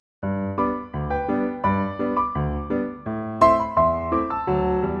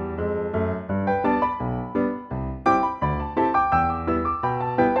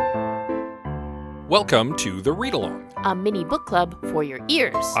Welcome to The Read Along, a mini book club for your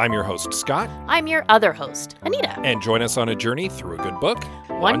ears. I'm your host, Scott. I'm your other host, Anita. And join us on a journey through a good book,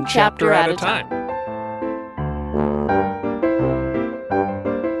 one chapter at a time.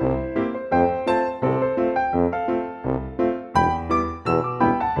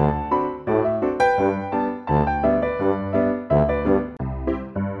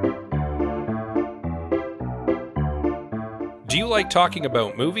 Do you like talking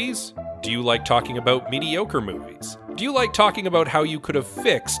about movies? Do you like talking about mediocre movies? Do you like talking about how you could have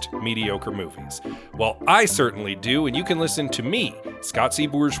fixed mediocre movies? Well, I certainly do, and you can listen to me, Scott C.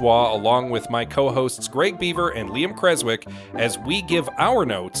 Bourgeois, along with my co-hosts Greg Beaver and Liam Creswick, as we give our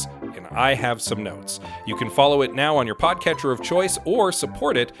notes, and I have some notes. You can follow it now on your podcatcher of choice, or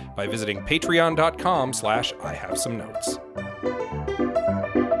support it by visiting patreon.com/IHaveSomeNotes.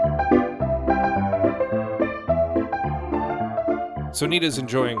 So Nita's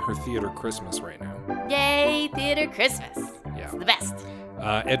enjoying her theater Christmas right now. Yay, theater Christmas. Yeah. It's the best.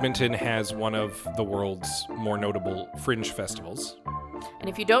 Edmonton has one of the world's more notable fringe festivals. And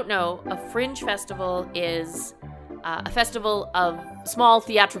if you don't know, a fringe festival is a festival of small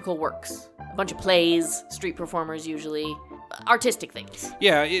theatrical works. A bunch of plays, street performers usually, artistic things.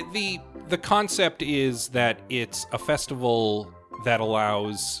 Yeah, the concept is that it's a festival that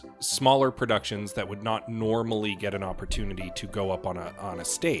allows smaller productions that would not normally get an opportunity to go up on a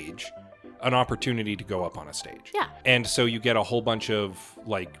stage, an opportunity to go up on a stage. Yeah. And so you get a whole bunch of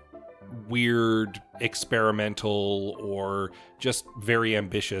like weird, experimental, or just very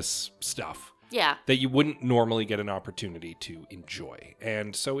ambitious stuff. Yeah. That you wouldn't normally get an opportunity to enjoy.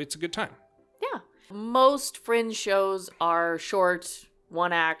 And so it's a good time. Yeah. Most fringe shows are short,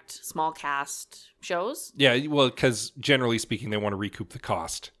 one-act, small cast shows. Yeah, well, because generally speaking, they want to recoup the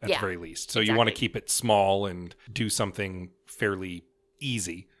cost at the very least. So exactly. You want to keep it small and do something fairly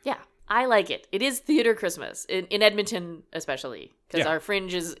easy. Yeah, I like it. It is theater Christmas, in Edmonton especially, because our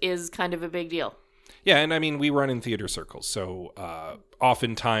fringe is kind of a big deal. Yeah, and I mean, we run in theater circles. So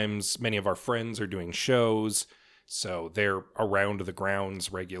oftentimes, many of our friends are doing shows. So they're around the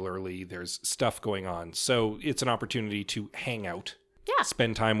grounds regularly. There's stuff going on. So it's an opportunity to hang out. Yeah.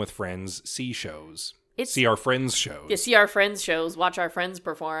 Spend time with friends, see shows, see our friends' shows. Yeah, see our friends' shows, watch our friends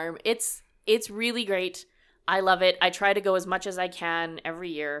perform. It's really great. I love it. I try to go as much as I can every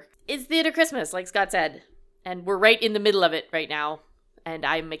year. It's theater Christmas, like Scott said. And we're right in the middle of it right now. And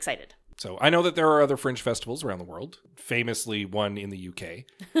I'm excited. So I know that there are other fringe festivals around the world, famously one in the UK,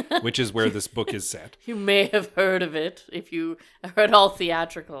 which is where this book is set. You may have heard of it if you are at all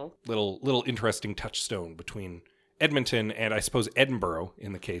theatrical. Little interesting touchstone between Edmonton and I suppose Edinburgh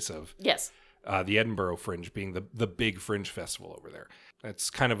in the case of the Edinburgh Fringe being the big fringe festival over there. That's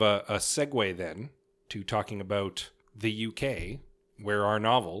kind of a segue then to talking about the UK where our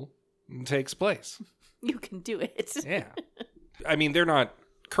novel takes place. You can do it. Yeah. I mean, they're not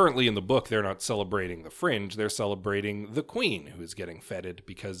currently in the book, they're not celebrating the fringe. They're celebrating the Queen who is getting feted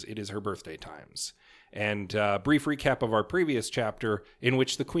because it is her birthday times. And brief recap of our previous chapter in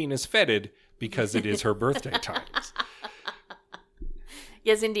which the Queen is feted because it is her birthday times.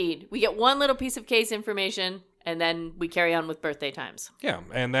 Yes, indeed. We get one little piece of case information, and then we carry on with birthday times. Yeah,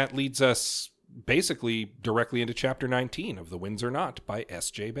 and that leads us basically directly into Chapter 19 of The Windsor Knot by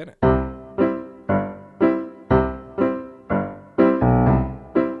S.J. Bennett.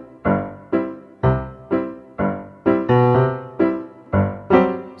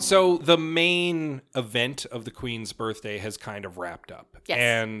 So the main event of the Queen's birthday has kind of wrapped up. Yes.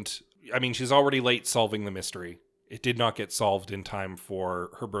 And, I mean, she's already late solving the mystery. It did not get solved in time for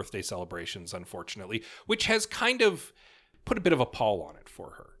her birthday celebrations, unfortunately, which has kind of put a bit of a pall on it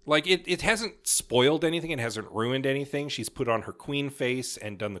for her. Like, it hasn't spoiled anything. It hasn't ruined anything. She's put on her Queen face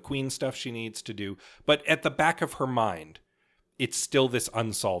and done the Queen stuff she needs to do. But at the back of her mind, it's still this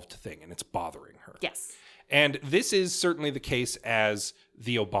unsolved thing, and it's bothering her. Yes. And this is certainly the case as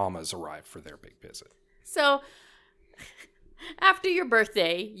the Obamas arrive for their big visit. So, after your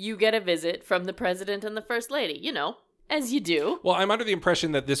birthday, you get a visit from the president and the first lady, you know, as you do. Well, I'm under the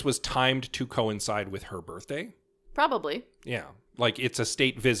impression that this was timed to coincide with her birthday. Probably. Yeah. Like, it's a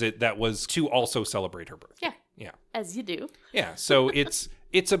state visit that was to also celebrate her birthday. Yeah. Yeah. As you do. Yeah. So it's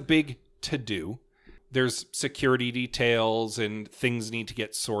a big to-do. There's security details and things need to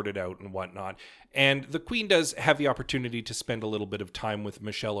get sorted out and whatnot. And the Queen does have the opportunity to spend a little bit of time with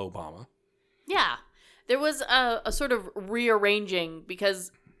Michelle Obama. Yeah. There was a sort of rearranging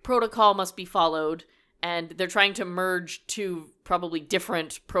because protocol must be followed, and they're trying to merge two probably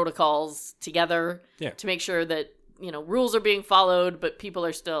different protocols together to make sure that, you know, rules are being followed, but people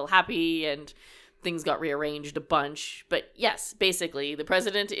are still happy. And things got rearranged a bunch. But yes, basically, the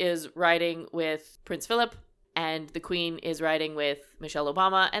president is riding with Prince Philip and the Queen is riding with Michelle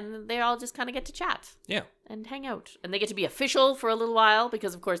Obama, and they all just kind of get to chat. Yeah. And hang out. And they get to be official for a little while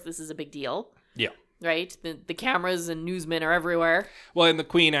because, of course, this is a big deal. Yeah. Right? The cameras and newsmen are everywhere. Well, and the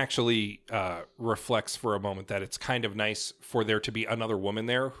Queen actually reflects for a moment that it's kind of nice for there to be another woman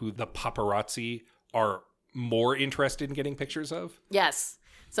there who the paparazzi are more interested in getting pictures of. Yes.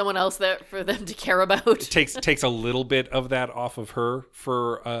 Someone else there for them to care about. It takes a little bit of that off of her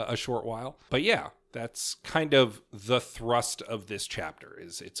for a short while. But yeah, that's kind of the thrust of this chapter.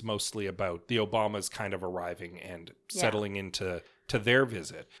 Is it's mostly about the Obamas kind of arriving and settling into their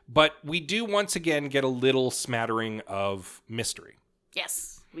visit. But we do once again get a little smattering of mystery.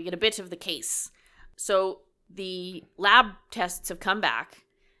 Yes, we get a bit of the case. So the lab tests have come back.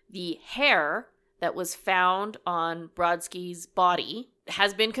 The hair that was found on Brodsky's body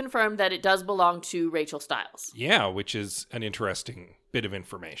has been confirmed that it does belong to Rachel Stiles. Yeah, which is an interesting bit of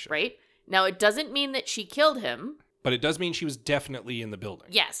information. Right? Now, it doesn't mean that she killed him. But it does mean she was definitely in the building.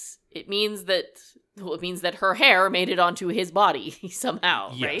 Yes. It means that her hair made it onto his body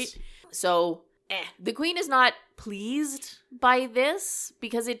somehow, yes. Right? So, the Queen is not pleased by this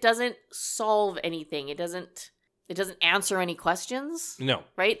because it doesn't solve anything. It doesn't answer any questions. No.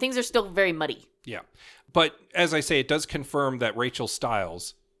 Right? Things are still very muddy. Yeah. But as I say, it does confirm that Rachel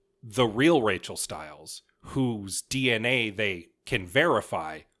Stiles, the real Rachel Stiles, whose DNA they can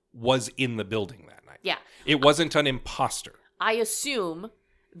verify, was in the building that night. Yeah. It wasn't an imposter. I assume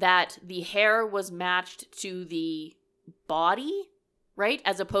that the hair was matched to the body, right?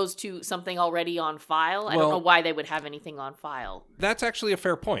 As opposed to something already on file. I don't know why they would have anything on file. That's actually a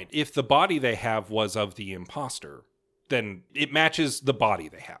fair point. If the body they have was of the imposter, then it matches the body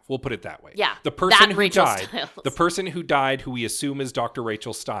they have. We'll put it that way. Yeah. The person Stiles. The person who died, who we assume is Dr.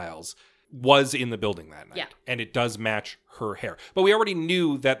 Rachel Stiles, was in the building that night. Yeah. And it does match her hair. But we already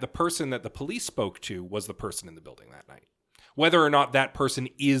knew that the person that the police spoke to was the person in the building that night. Whether or not that person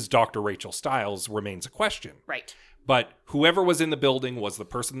is Dr. Rachel Stiles remains a question. Right. But whoever was in the building was the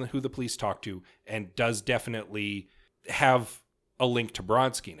person who the police talked to and does definitely have a link to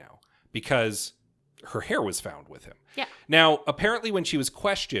Brodsky now because her hair was found with him. Yeah. Now, apparently when she was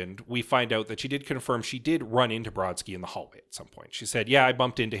questioned, we find out that she did confirm she did run into Brodsky in the hallway at some point. She said, yeah, I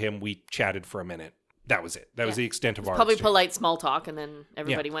bumped into him. We chatted for a minute. That was it. That was the extent of our probably exchange. Polite small talk, and then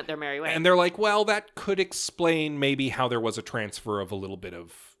everybody went their merry way. And they're like, well, that could explain maybe how there was a transfer of a little bit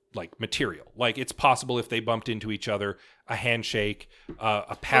of like material. Like it's possible if they bumped into each other, a handshake,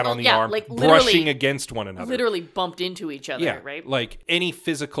 a pat on the arm, like brushing against one another. Literally bumped into each other, right? Like any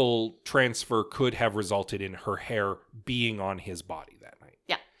physical transfer could have resulted in her hair being on his body that night.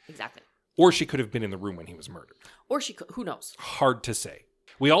 Yeah, exactly. Or she could have been in the room when he was murdered. Or she could, who knows? Hard to say.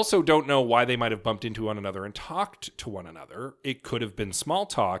 We also don't know why they might have bumped into one another and talked to one another. It could have been small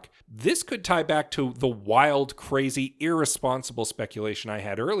talk. This could tie back to the wild, crazy, irresponsible speculation I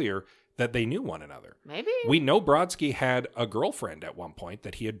had earlier that they knew one another. Maybe. We know Brodsky had a girlfriend at one point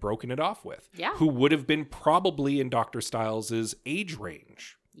that he had broken it off with. Yeah. Who would have been probably in Dr. Stiles' age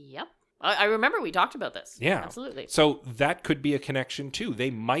range. Yep. I remember we talked about this. Yeah. Absolutely. So that could be a connection too. They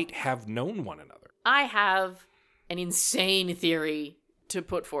might have known one another. I have an insane theory to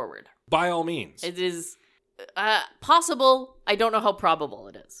put forward. By all means. It is possible. I don't know how probable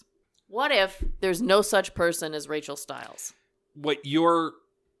it is. What if there's no such person as Rachel Stiles? What you're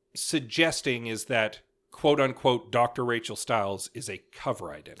suggesting is that, quote unquote, Dr. Rachel Stiles is a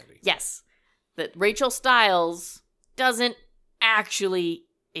cover identity. Yes. That Rachel Stiles doesn't actually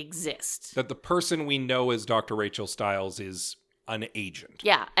exist. That the person we know as Dr. Rachel Stiles is an agent.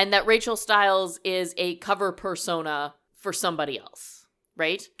 Yeah. And that Rachel Stiles is a cover persona for somebody else.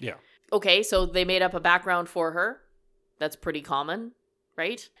 Right? Yeah. Okay, so they made up a background for her. That's pretty common,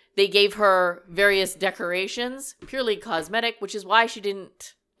 right? They gave her various decorations, purely cosmetic, which is why she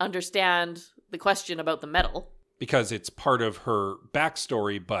didn't understand the question about the medal. Because it's part of her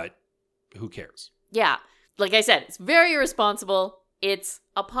backstory, but who cares? Yeah. Like I said, it's very irresponsible. It's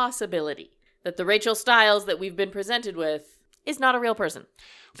a possibility that the Rachel Stiles that we've been presented with is not a real person.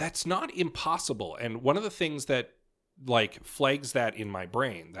 That's not impossible. And one of the things that flags that in my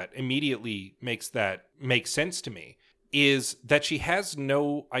brain, that immediately makes sense to me, is that she has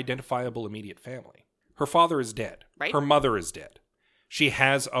no identifiable immediate family. Her father is dead. Right. Her mother is dead. She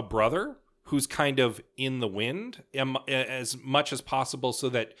has a brother who's kind of in the wind as much as possible so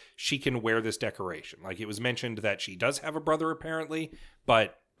that she can wear this decoration. Like it was mentioned that she does have a brother apparently,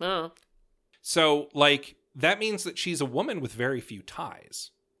 but so that means that she's a woman with very few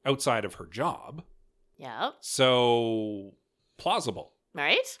ties outside of her job. Yeah. So plausible.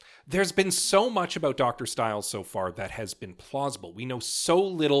 Right? There's been so much about Dr. Stiles so far that has been plausible. We know so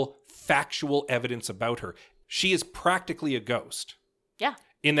little factual evidence about her. She is practically a ghost. Yeah.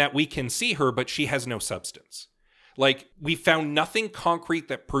 In that we can see her, but she has no substance. Like, we found nothing concrete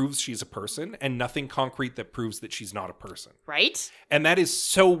that proves she's a person and nothing concrete that proves that she's not a person. Right? And that is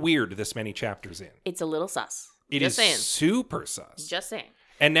so weird this many chapters in. It's a little sus. It is super sus. Just saying.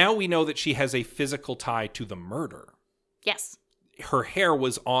 And now we know that she has a physical tie to the murder. Yes. Her hair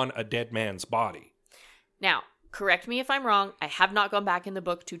was on a dead man's body. Now, correct me if I'm wrong. I have not gone back in the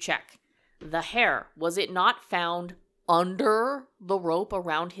book to check. The hair, was it not found under the rope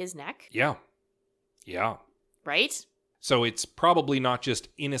around his neck? Yeah. Yeah. Right? So it's probably not just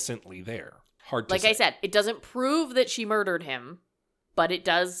innocently there. Hard to say. Like I said, it doesn't prove that she murdered him, but it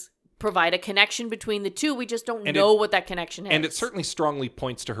does provide a connection between the two. We just don't know what that connection is. And it certainly strongly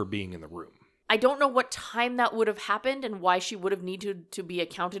points to her being in the room. I don't know what time that would have happened and why she would have needed to be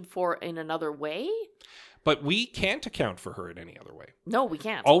accounted for in another way. But we can't account for her in any other way. No, we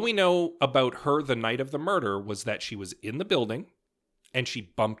can't. All we know about her the night of the murder was that she was in the building and she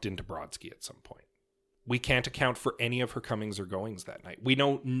bumped into Brodsky at some point. We can't account for any of her comings or goings that night. We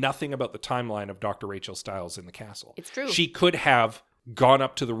know nothing about the timeline of Dr. Rachel Stiles in the castle. It's true. She could have gone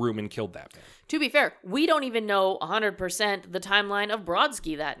up to the room and killed that man. To be fair, we don't even know 100% the timeline of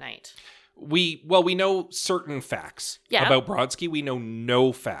Brodsky that night. We know certain facts about Brodsky. We know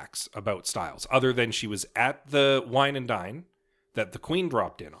no facts about Stiles, other than she was at the wine and dine that the Queen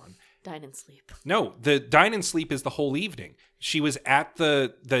dropped in on. Dine and sleep. No, the dine and sleep is the whole evening. She was at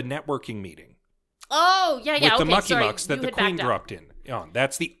the networking meeting. Oh, yeah. With the Mucky Mucks that the Queen dropped in on.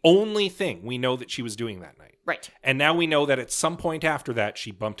 That's the only thing we know that she was doing that night. Right. And now we know that at some point after that,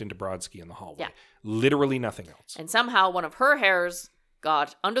 she bumped into Brodsky in the hallway. Yeah. Literally nothing else. And somehow one of her hairs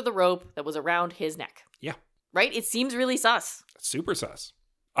got under the rope that was around his neck. Yeah. Right? It seems really sus. Super sus.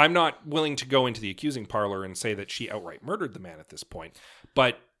 I'm not willing to go into the accusing parlor and say that she outright murdered the man at this point,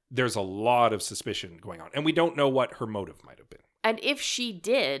 but there's a lot of suspicion going on, and we don't know what her motive might have been. And if she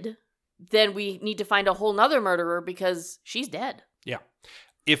did, then we need to find a whole nother murderer because she's dead. Yeah.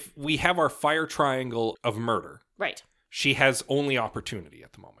 If we have our fire triangle of murder, right, she has only opportunity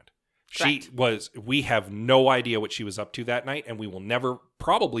at the moment. Correct. We have no idea what she was up to that night, and we will never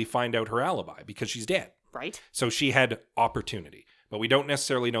probably find out her alibi because she's dead. Right. So she had opportunity, but we don't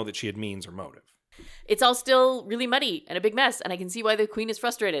necessarily know that she had means or motive. It's all still really muddy and a big mess, and I can see why the Queen is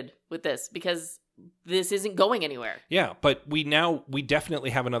frustrated with this because this isn't going anywhere. Yeah, but we definitely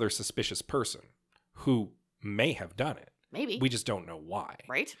have another suspicious person who may have done it. Maybe. We just don't know why.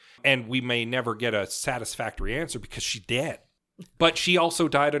 Right. And we may never get a satisfactory answer because she's dead. But she also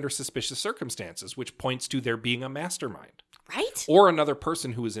died under suspicious circumstances, which points to there being a mastermind. Right. Or another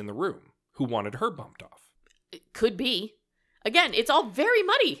person who was in the room who wanted her bumped off. It could be. Again, it's all very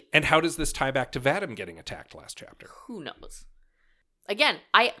muddy. And how does this tie back to Vadim getting attacked last chapter? Who knows? Again,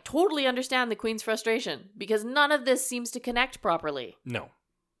 I totally understand the Queen's frustration because none of this seems to connect properly. No.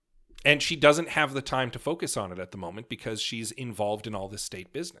 And she doesn't have the time to focus on it at the moment because she's involved in all this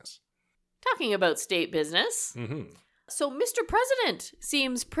state business. Talking about state business. Mm-hmm. So Mr. President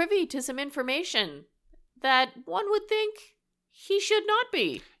seems privy to some information that one would think he should not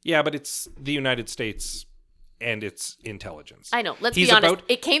be. Yeah, but it's the United States and its intelligence. I know. Let's be honest.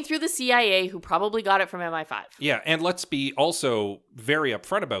 It came through the CIA, who probably got it from MI5. Yeah, and let's be also very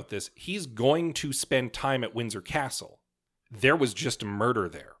upfront about this. He's going to spend time at Windsor Castle. There was just a murder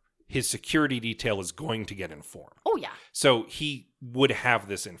there. His security detail is going to get informed. Oh, yeah. So he would have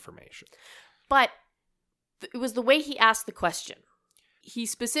this information. But it was the way he asked the question. He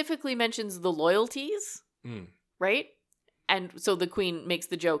specifically mentions the loyalties, right? And so the Queen makes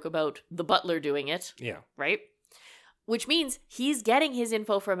the joke about the butler doing it. Yeah. Right? Which means he's getting his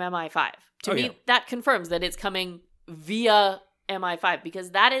info from MI5. To me, that confirms that it's coming via MI5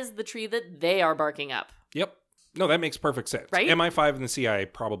 because that is the tree that they are barking up. Yep. No, that makes perfect sense. Right? MI5 and the CIA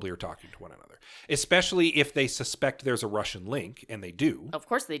probably are talking to one another, especially if they suspect there's a Russian link, and they do. Of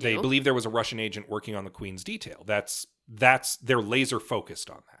course they do. They believe there was a Russian agent working on the Queen's detail. That's they're laser focused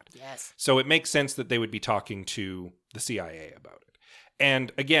on that. Yes. So it makes sense that they would be talking to the CIA about it.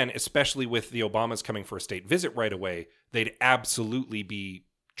 And again, especially with the Obamas coming for a state visit right away, they'd absolutely be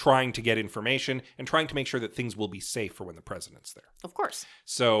trying to get information and trying to make sure that things will be safe for when the president's there. Of course.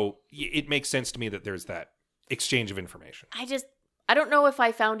 So it makes sense to me that there's that exchange of information. I don't know if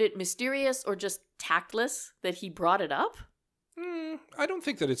I found it mysterious or just tactless that he brought it up. I don't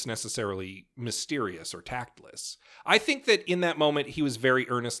think that it's necessarily mysterious or tactless. I think that in that moment, he was very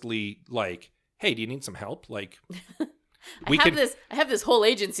earnestly like, hey, do you need some help? Like, I have this whole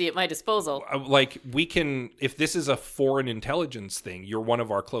agency at my disposal. Like, we can, if this is a foreign intelligence thing, you're one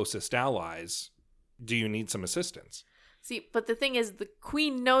of our closest allies. Do you need some assistance? See, but the thing is, the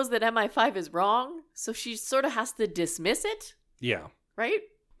queen knows that MI5 is wrong, so she sort of has to dismiss it. Yeah. Right?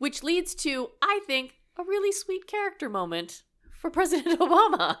 Which leads to, I think, a really sweet character moment for President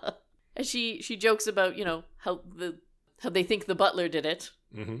Obama. As she jokes about, how they think the butler did it.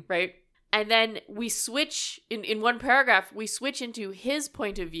 Mm-hmm. Right? And then we switch, in one paragraph, we switch into his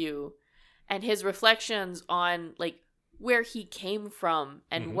point of view and his reflections on, like, where he came from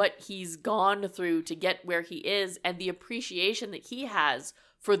and what he's gone through to get where he is and the appreciation that he has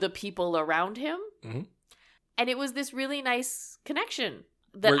for the people around him. Mm-hmm. And it was this really nice connection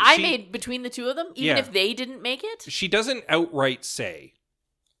that I made between the two of them, even if they didn't make it. She doesn't outright say,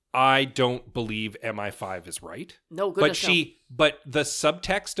 I don't believe MI5 is right. No, goodness, But the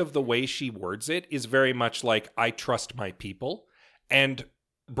subtext of the way she words it is very much like, I trust my people. And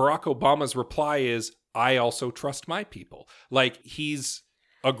Barack Obama's reply is, I also trust my people. Like, he's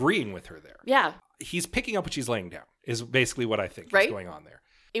agreeing with her there. Yeah. He's picking up what she's laying down, is basically what I think is going on there.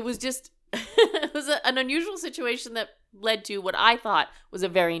 It was just, it was an unusual situation that led to what I thought was a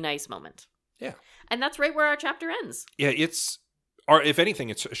very nice moment. Yeah. And that's right where our chapter ends. Yeah, or if anything,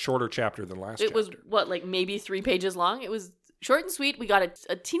 it's a shorter chapter than last chapter. It was, like maybe 3 pages long? It was short and sweet. We got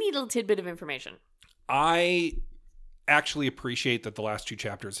a teeny little tidbit of information. I actually appreciate that the last 2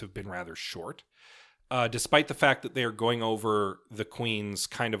 chapters have been rather short. Despite the fact that they are going over the Queen's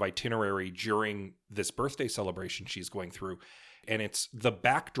kind of itinerary during this birthday celebration she's going through, and it's the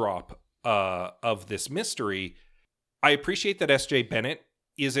backdrop of this mystery, I appreciate that S.J. Bennett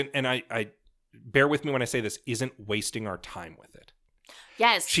isn't, and I bear with me when I say this, isn't wasting our time with it.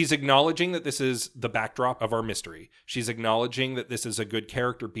 Yes. She's acknowledging that this is the backdrop of our mystery. She's acknowledging that this is a good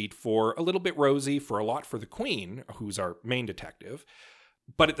character beat for a little bit Rosie, for a lot for the Queen, who's our main detective.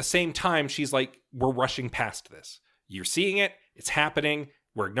 But at the same time, she's like, we're rushing past this. You're seeing it. It's happening.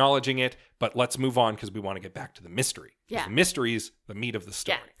 We're acknowledging it. But let's move on because we want to get back to the mystery. Yeah. The mystery's the meat of the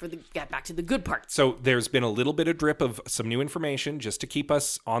story. Yeah, get back to the good parts. So there's been a little bit of drip of some new information just to keep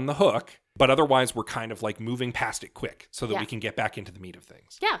us on the hook. But otherwise, we're kind of like moving past it quick so that we can get back into the meat of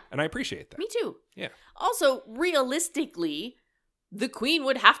things. Yeah. And I appreciate that. Me too. Yeah. Also, realistically, the Queen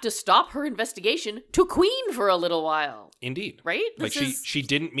would have to stop her investigation to Queen for a little while. Indeed. Right? Like she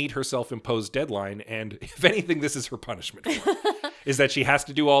didn't meet her self-imposed deadline, and if anything, this is her punishment for it, is that she has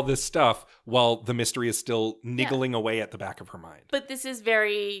to do all this stuff while the mystery is still niggling away at the back of her mind. But this is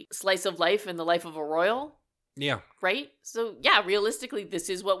very slice of life in the life of a royal. Yeah. Right? So, yeah, realistically, this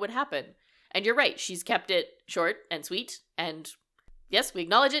is what would happen. And you're right. She's kept it short and sweet. And yes, we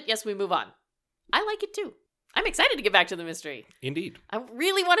acknowledge it. Yes, we move on. I like it too. I'm excited to get back to the mystery. Indeed. I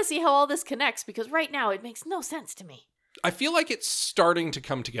really want to see how all this connects because right now it makes no sense to me. I feel like it's starting to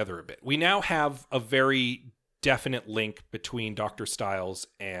come together a bit. We now have a very definite link between Dr. Stiles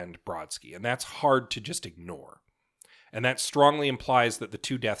and Brodsky, and that's hard to just ignore. And that strongly implies that the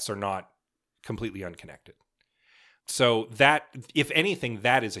 2 deaths are not completely unconnected. So that, if anything,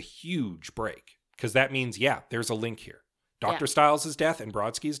 that is a huge break because that means, there's a link here. Dr. Stiles' death and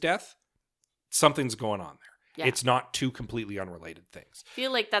Brodsky's death, something's going on there. Yeah. It's not 2 completely unrelated things. I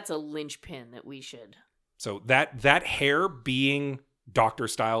feel like that's a linchpin that we should. So that hair being Dr.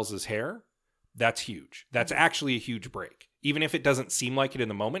 Stiles' hair, that's huge. That's actually a huge break. Even if it doesn't seem like it in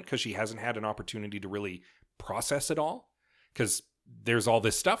the moment because she hasn't had an opportunity to really process it all because there's all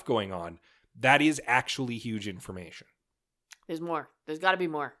this stuff going on. That is actually huge information. There's more. There's got to be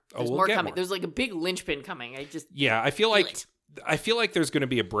more. There's we'll more get coming. more. There's like a big linchpin coming. I feel like there's going to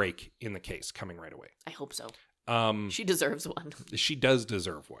be a break in the case coming right away. I hope so. She deserves one. She does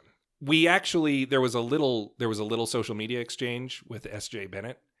deserve one. We actually, there was a little social media exchange with S.J.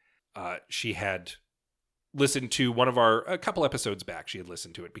 Bennett. She had listened to a couple episodes back. She had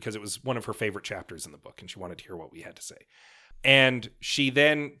listened to it because it was one of her favorite chapters in the book and she wanted to hear what we had to say. And she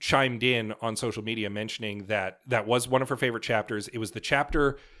then chimed in on social media mentioning that was one of her favorite chapters. It was the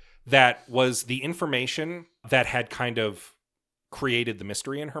chapter that was the information that had kind of created the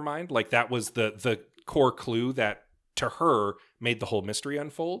mystery in her mind. Like that was the core clue that to her made the whole mystery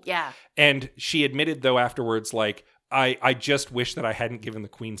unfold. Yeah. And she admitted though afterwards, like, I just wish that I hadn't given the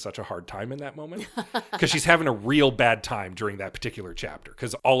Queen such a hard time in that moment because she's having a real bad time during that particular chapter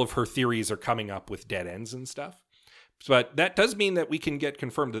because all of her theories are coming up with dead ends and stuff. But that does mean that we can get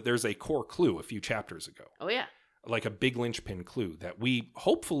confirmed that there's a core clue a few chapters ago. Oh, yeah. Like a big linchpin clue that we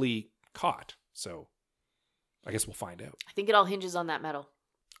hopefully caught. So I guess we'll find out. I think it all hinges on that medal.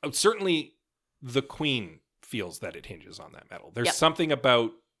 Certainly the Queen feels that it hinges on that medal. There's something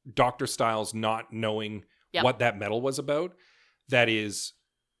about Dr. Stiles not knowing what that medal was about, that is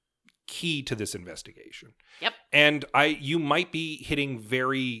key to this investigation. Yep. And you might be hitting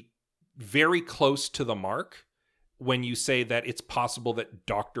very, very close to the mark when you say that it's possible that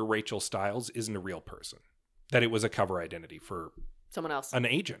Dr. Rachel Stiles isn't a real person, that it was a cover identity for someone else, an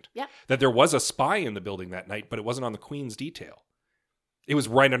agent. Yeah. That there was a spy in the building that night, but it wasn't on the Queen's detail. It was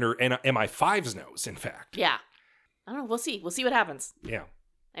right under MI5's nose, in fact. Yeah. I don't know. We'll see. We'll see what happens. Yeah.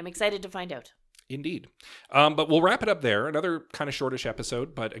 I'm excited to find out. Indeed. But we'll wrap it up there. Another kind of shortish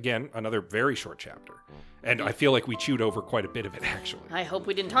episode, but again, another very short chapter. And I feel like we chewed over quite a bit of it, actually. I hope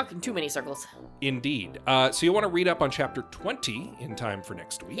we didn't talk in too many circles. Indeed. So you'll want to read up on chapter 20 in time for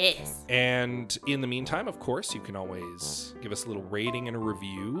next week. Yes. And in the meantime, of course, you can always give us a little rating and a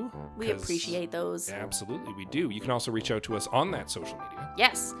review. We appreciate those. Absolutely, we do. You can also reach out to us on that social media.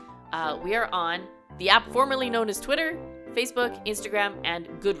 Yes. We are on the app formerly known as Twitter, Facebook, Instagram, and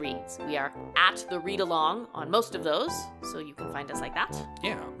Goodreads. We are at The Read Along on most of those, so you can find us like that.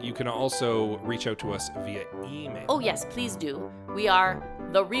 Yeah, you can also reach out to us via email. Oh yes, please do. We are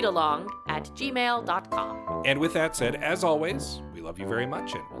thereadalong@gmail.com. And with that said, as always, we love you very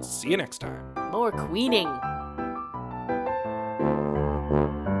much, and we'll see you next time. More queening.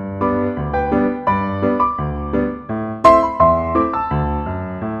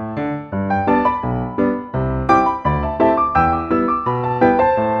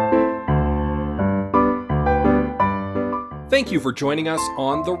 Thank you for joining us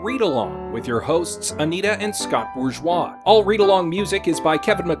on The Read Along with your hosts, Anita and Scott Bourgeois. All Read Along music is by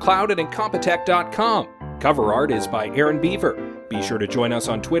Kevin MacLeod at Incompetech.com. Cover art is by Aaron Beaver. Be sure to join us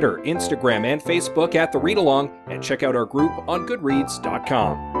on Twitter, Instagram, and Facebook at The Read Along, and check out our group on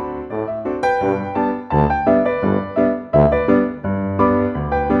Goodreads.com.